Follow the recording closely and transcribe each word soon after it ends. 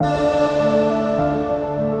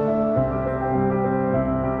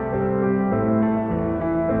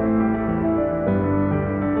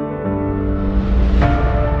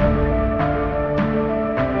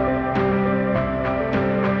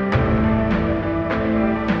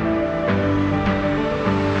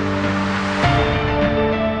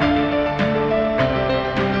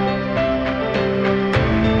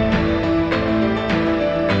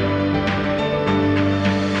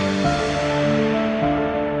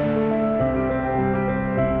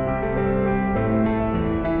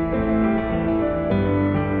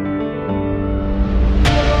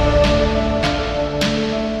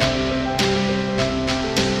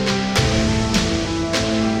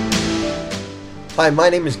Hi, my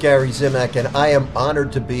name is Gary Zimak, and I am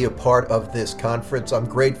honored to be a part of this conference. I'm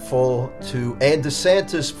grateful to Ann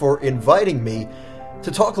DeSantis for inviting me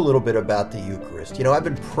to talk a little bit about the Eucharist. You know, I've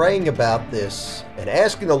been praying about this and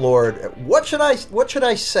asking the Lord, what should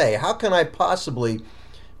I say? How can I possibly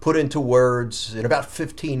put into words in about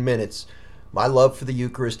 15 minutes my love for the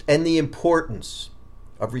Eucharist and the importance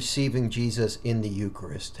of receiving Jesus in the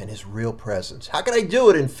Eucharist and his real presence? How can I do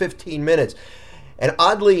it in 15 minutes? And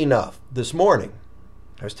oddly enough, this morning,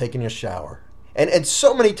 I was taking a shower. And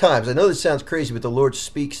so many times, I know this sounds crazy, but the Lord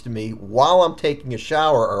speaks to me while I'm taking a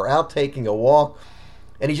shower or out taking a walk,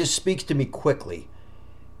 and he just speaks to me quickly.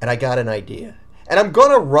 And I got an idea. And I'm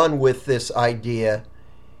going to run with this idea,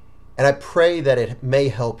 and I pray that it may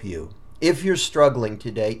help you. If you're struggling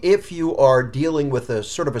today, if you are dealing with a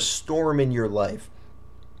sort of a storm in your life,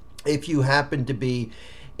 if you happen to be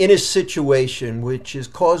in a situation which is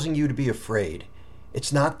causing you to be afraid,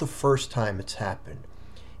 it's not the first time it's happened.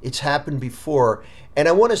 It's happened before. And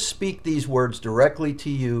I want to speak these words directly to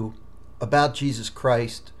you about Jesus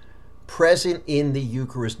Christ, present in the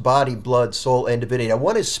Eucharist, body, blood, soul, and divinity. I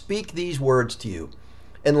want to speak these words to you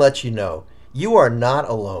and let you know you are not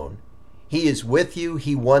alone. He is with you.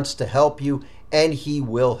 He wants to help you, and he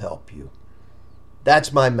will help you.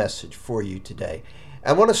 That's my message for you today.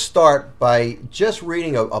 I want to start by just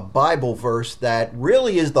reading a Bible verse that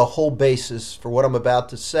really is the whole basis for what I'm about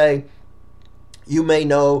to say. You may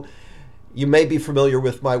know, you may be familiar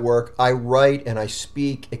with my work. I write and I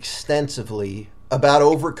speak extensively about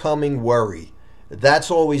overcoming worry. That's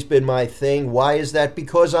always been my thing. Why is that?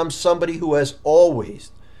 Because I'm somebody who has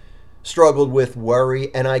always struggled with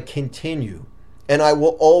worry, and I continue. And I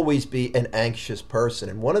will always be an anxious person.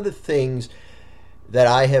 And one of the things that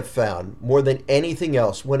I have found more than anything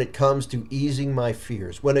else when it comes to easing my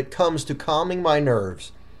fears, when it comes to calming my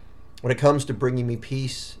nerves, when it comes to bringing me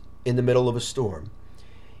peace in the middle of a storm,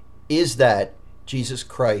 is that Jesus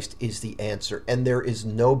Christ is the answer. And there is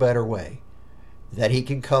no better way that he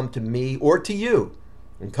can come to me or to you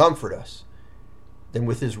and comfort us than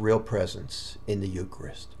with his real presence in the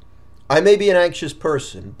Eucharist. I may be an anxious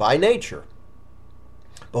person by nature,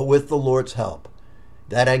 but with the Lord's help,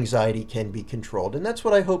 that anxiety can be controlled. And that's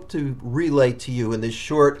what I hope to relay to you in this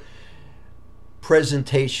short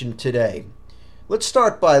presentation today. Let's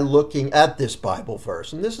start by looking at this Bible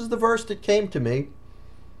verse. And this is the verse that came to me.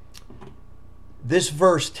 This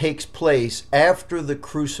verse takes place after the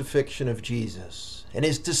crucifixion of Jesus. And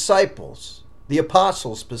his disciples, the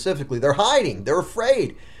apostles specifically, they're hiding. They're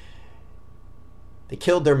afraid. They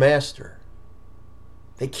killed their master.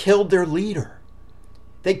 They killed their leader.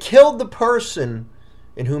 They killed the person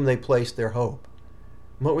in whom they placed their hope.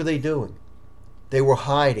 And what were they doing? They were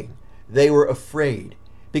hiding. They were afraid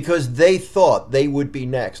because they thought they would be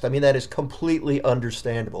next. I mean, that is completely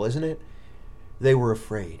understandable, isn't it? They were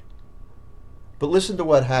afraid. But listen to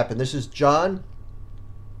what happened. This is John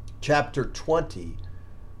chapter 20,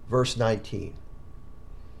 verse 19.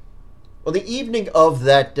 On the evening of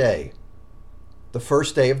that day, the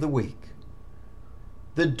first day of the week,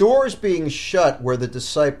 the doors being shut where the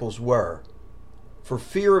disciples were, for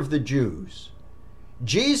fear of the Jews,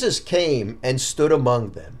 Jesus came and stood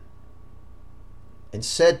among them and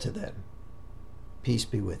said to them, "Peace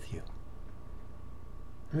be with you."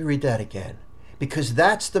 Let me read that again, because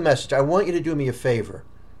that's the message. I want you to do me a favor.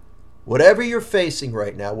 Whatever you're facing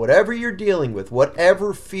right now, whatever you're dealing with,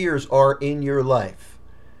 whatever fears are in your life,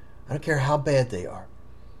 I don't care how bad they are,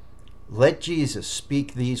 let Jesus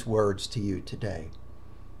speak these words to you today.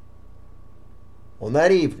 On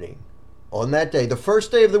that evening, on that day, the first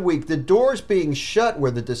day of the week, the doors being shut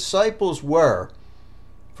where the disciples were,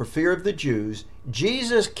 for fear of the Jews,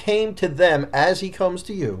 Jesus came to them as he comes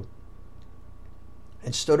to you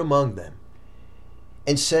and stood among them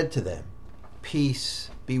and said to them, "Peace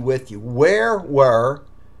be with you." Where were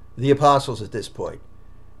the apostles at this point?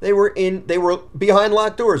 They were behind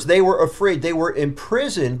locked doors. They were afraid. They were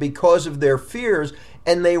imprisoned because of their fears,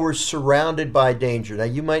 and they were surrounded by danger. Now,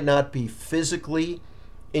 you might not be physically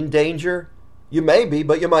in danger. You may be,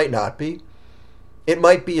 but you might not be. It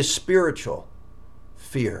might be a spiritual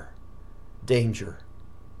fear, danger,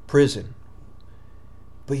 prison.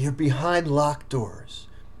 But you're behind locked doors.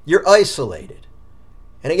 You're isolated.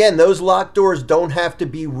 And again, those locked doors don't have to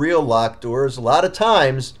be real locked doors. A lot of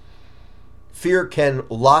times, fear can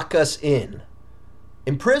lock us in,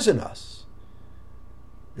 imprison us.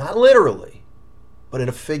 Not literally, but in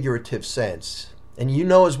a figurative sense. And you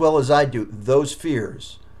know as well as I do, those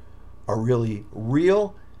fears are really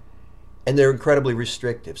real, and they're incredibly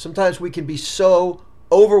restrictive. Sometimes we can be so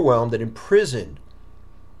overwhelmed and imprisoned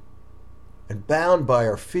and bound by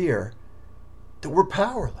our fear that we're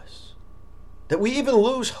powerless. that we even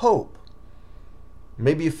lose hope.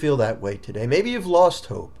 Maybe you feel that way today. Maybe you've lost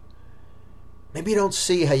hope. Maybe you don't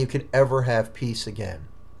see how you can ever have peace again.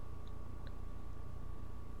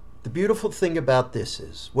 The beautiful thing about this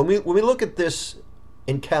is, when we look at this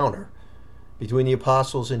encounter between the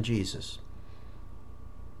apostles and Jesus,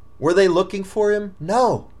 were they looking for him?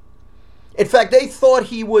 No. In fact, they thought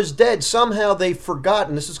he was dead. Somehow they've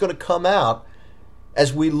forgotten. This is going to come out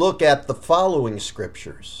as we look at the following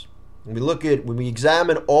scriptures. When we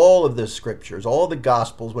examine all of the scriptures, all the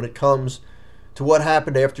gospels, when it comes to what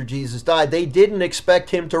happened after Jesus died, they didn't expect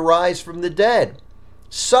him to rise from the dead.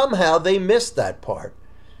 Somehow they missed that part.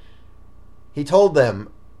 He told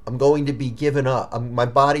them, I'm going to be given up. My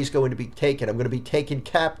body's going to be taken. I'm going to be taken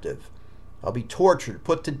captive. I'll be tortured,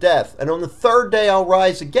 put to death. And on the third day I'll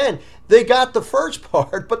rise again. They got the first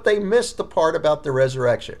part, but they missed the part about the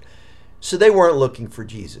resurrection. So they weren't looking for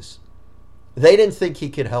Jesus. They didn't think he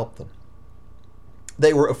could help them.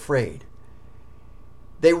 They were afraid.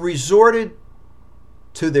 They resorted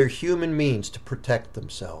to their human means to protect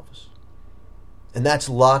themselves. And that's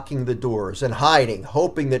locking the doors and hiding,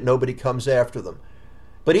 hoping that nobody comes after them.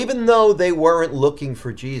 But even though they weren't looking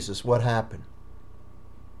for Jesus, what happened?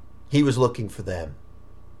 He was looking for them.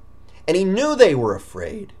 And he knew they were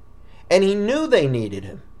afraid. And he knew they needed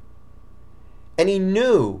him. And he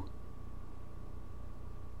knew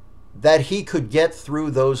that he could get through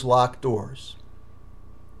those locked doors.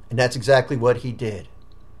 And that's exactly what he did.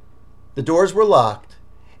 The doors were locked,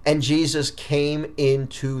 and Jesus came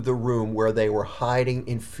into the room where they were hiding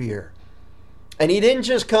in fear. And he didn't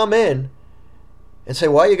just come in and say,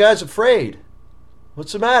 why are you guys afraid?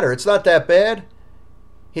 What's the matter? It's not that bad.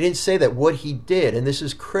 He didn't say that. What he did, and this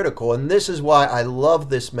is critical, and this is why I love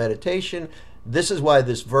this meditation, this is why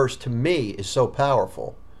this verse to me is so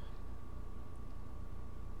powerful.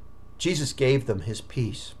 Jesus gave them his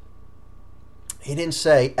peace. He didn't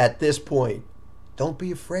say, at this point, don't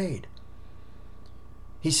be afraid.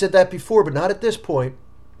 He said that before, but not at this point.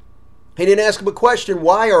 He didn't ask him a question,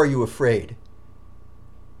 why are you afraid?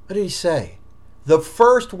 What did he say? The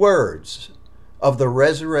first words of the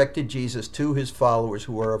resurrected Jesus to his followers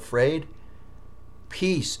who are afraid,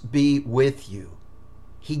 peace be with you.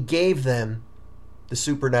 He gave them the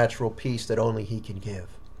supernatural peace that only he can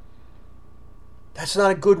give. That's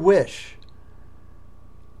not a good wish.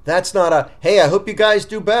 That's not a, hey, I hope you guys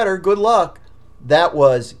do better, good luck. That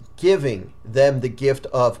was giving them the gift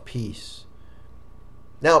of peace.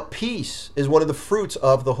 Now, peace is one of the fruits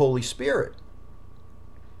of the Holy Spirit.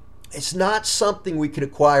 It's not something we can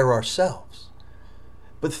acquire ourselves.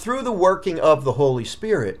 But through the working of the Holy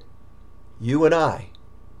Spirit, you and I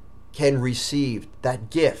can receive that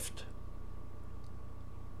gift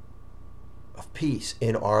of peace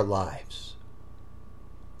in our lives.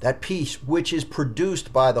 That peace which is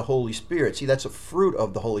produced by the Holy Spirit. See, that's a fruit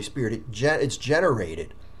of the Holy Spirit. It's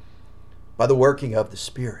generated by the working of the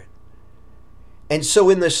Spirit. And so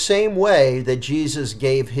in the same way that Jesus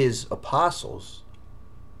gave his apostles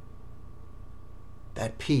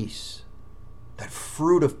that peace, that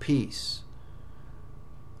fruit of peace,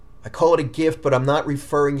 I call it a gift, but I'm not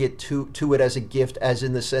referring it to it as a gift as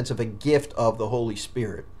in the sense of a gift of the Holy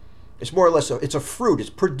Spirit. It's more or less, it's a fruit. It's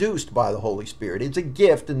produced by the Holy Spirit. It's a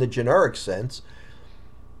gift in the generic sense,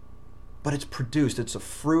 but it's produced. It's a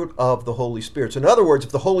fruit of the Holy Spirit. So in other words,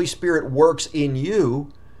 if the Holy Spirit works in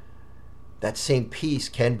you, that same peace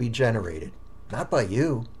can be generated. Not by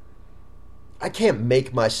you. I can't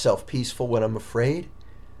make myself peaceful when I'm afraid.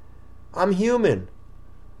 I'm human.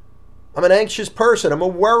 I'm an anxious person. I'm a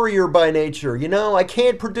worrier by nature. I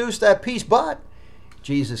can't produce that peace, but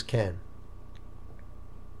Jesus can.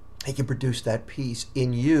 He can produce that peace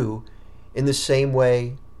in you in the same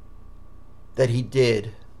way that he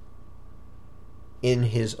did in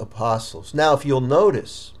his apostles. Now, if you'll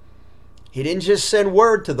notice, he didn't just send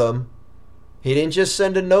word to them. He didn't just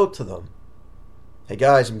send a note to them. Hey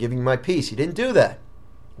guys, I'm giving you my peace. He didn't do that.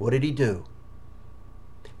 What did he do?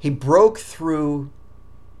 He broke through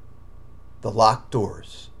the locked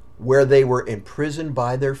doors where they were imprisoned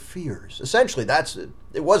by their fears. Essentially, that's it.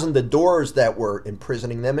 It wasn't the doors that were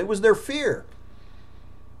imprisoning them. It was their fear.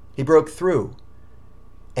 He broke through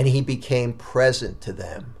and he became present to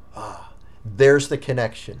them. There's the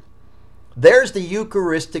connection. There's the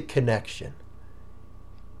Eucharistic connection.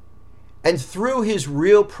 And through his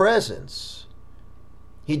real presence,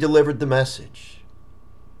 he delivered the message.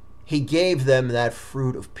 He gave them that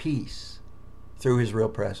fruit of peace through his real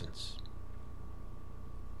presence.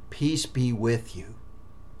 Peace be with you.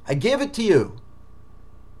 I give it to you.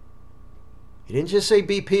 He didn't just say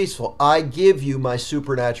be peaceful. I give you my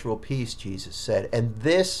supernatural peace, Jesus said. And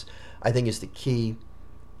this, I think, is the key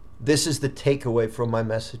This is the takeaway from my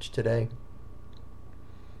message today.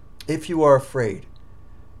 If you are afraid,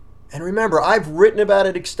 and remember, I've written about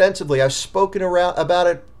it extensively. I've spoken about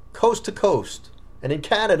it coast to coast, and in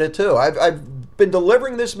Canada too. I've been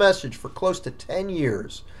delivering this message for close to 10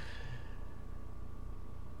 years.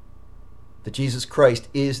 That Jesus Christ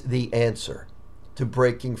is the answer to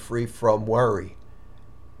breaking free from worry.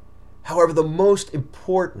 However, the most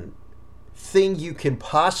important thing you can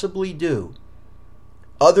possibly do,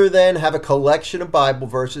 other than have a collection of Bible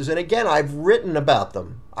verses, and again, I've written about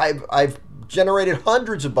them. I've generated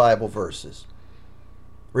hundreds of Bible verses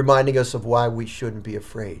reminding us of why we shouldn't be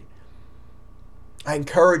afraid. I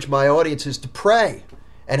encourage my audiences to pray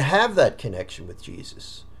and have that connection with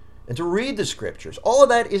Jesus and to read the scriptures. All of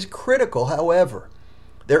that is critical. However,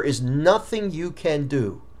 there is nothing you can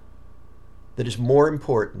do that is more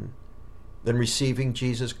important than receiving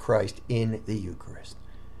Jesus Christ in the Eucharist,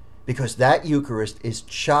 because that Eucharist is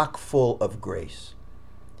chock full of grace,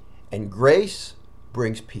 and grace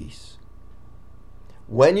brings peace.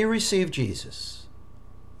 When you receive Jesus,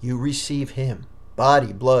 you receive him,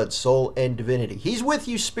 body, blood, soul, and divinity. He's with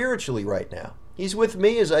you spiritually right now. He's with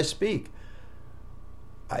me as I speak.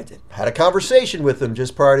 I had a conversation with him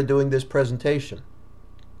just prior to doing this presentation.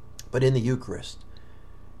 But in the Eucharist,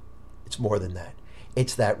 it's more than that.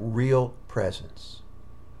 It's that real presence.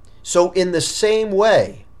 So in the same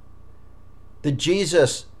way that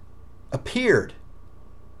Jesus appeared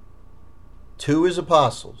to his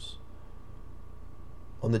apostles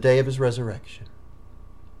on the day of his resurrection,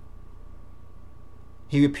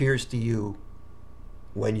 he appears to you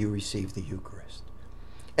when you receive the Eucharist.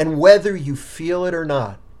 And whether you feel it or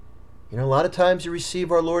not, a lot of times you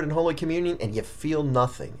receive our Lord in Holy Communion and you feel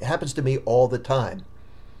nothing. It happens to me all the time.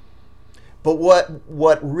 But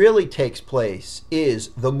what really takes place is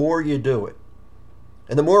the more you do it,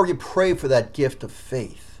 and the more you pray for that gift of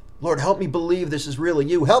faith. Lord, help me believe this is really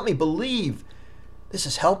you. Help me believe this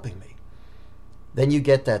is helping me. Then you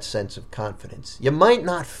get that sense of confidence. You might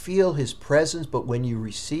not feel his presence, but when you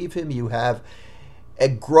receive him, you have a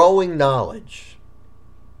growing knowledge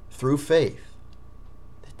through faith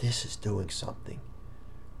that this is doing something.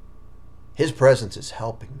 His presence is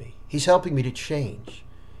helping me. He's helping me to change.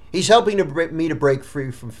 He's helping me to break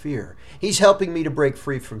free from fear. He's helping me to break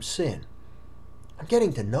free from sin. I'm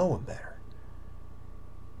getting to know him better.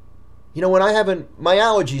 When my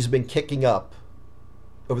allergies have been kicking up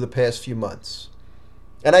over the past few months,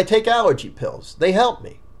 and I take allergy pills. They help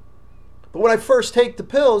me. But when I first take the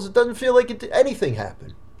pills, it doesn't feel like anything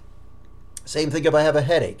happened. Same thing if I have a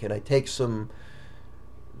headache and I take something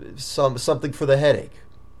for the headache.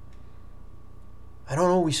 I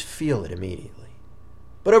don't always feel it immediately.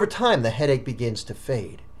 But over time, the headache begins to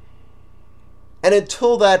fade. And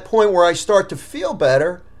until that point where I start to feel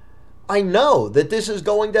better, I know that this is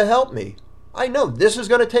going to help me. I know this is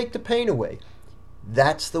going to take the pain away.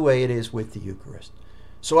 That's the way it is with the Eucharist.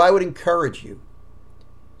 So I would encourage you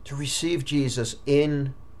to receive Jesus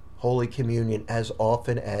in Holy Communion as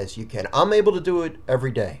often as you can. I'm able to do it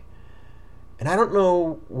every day. And I don't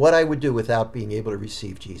know what I would do without being able to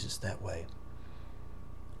receive Jesus that way.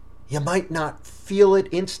 You might not feel it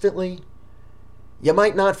instantly. You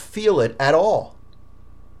might not feel it at all.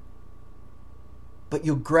 But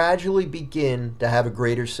you'll gradually begin to have a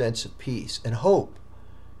greater sense of peace and hope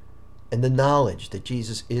and the knowledge that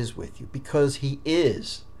Jesus is with you, because he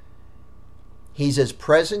is. He's as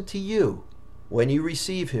present to you when you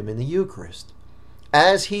receive him in the Eucharist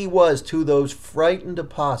as he was to those frightened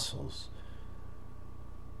apostles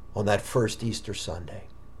on that first Easter Sunday.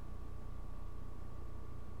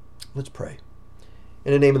 Let's pray.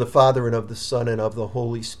 In the name of the Father, and of the Son, and of the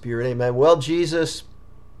Holy Spirit. Amen. Well, Jesus,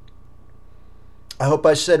 I hope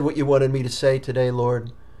I said what you wanted me to say today,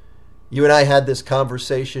 Lord. You and I had this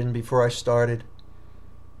conversation before I started.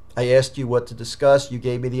 I asked you what to discuss. You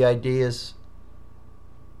gave me the ideas.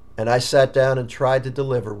 And I sat down and tried to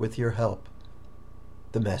deliver, with your help,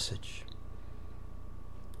 the message.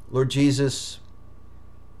 Lord Jesus,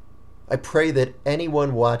 I pray that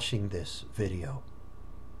anyone watching this video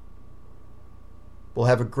will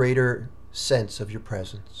have a greater sense of your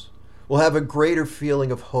presence, will have a greater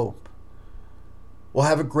feeling of hope, will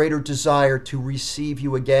have a greater desire to receive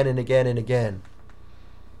you again and again and again.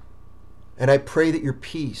 And I pray that your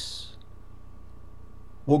peace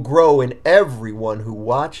will grow in everyone who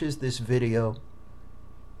watches this video,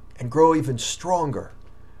 and grow even stronger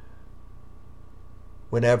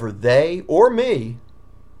whenever they or me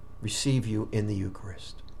receive you in the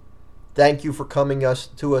Eucharist. Thank you for coming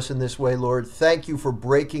to us in this way, Lord. Thank you for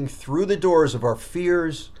breaking through the doors of our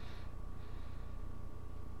fears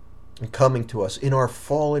and coming to us in our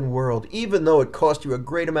fallen world, even though it cost you a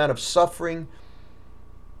great amount of suffering,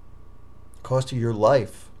 cost you your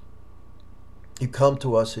life. You come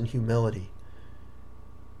to us in humility.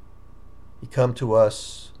 You come to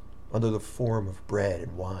us under the form of bread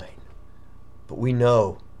and wine. But we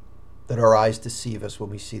know that our eyes deceive us when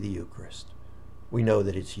we see the Eucharist. We know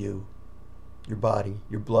that it's you, your body,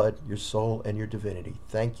 your blood, your soul, and your divinity.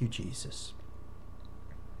 Thank you, Jesus.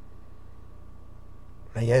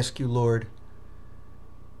 I ask you, Lord,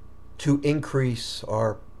 to increase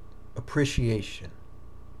our appreciation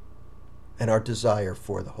and our desire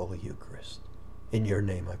for the Holy Eucharist. In your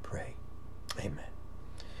name I pray. Amen.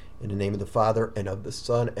 In the name of the Father, and of the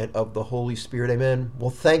Son, and of the Holy Spirit. Amen. Well,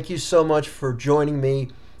 thank you so much for joining me.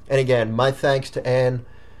 And again, my thanks to Anne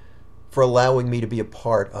for allowing me to be a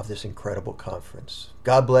part of this incredible conference.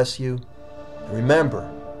 God bless you. And remember,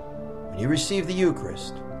 when you receive the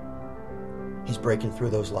Eucharist, He's breaking through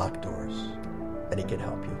those locked doors, and He can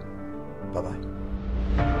help you.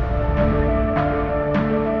 Bye-bye.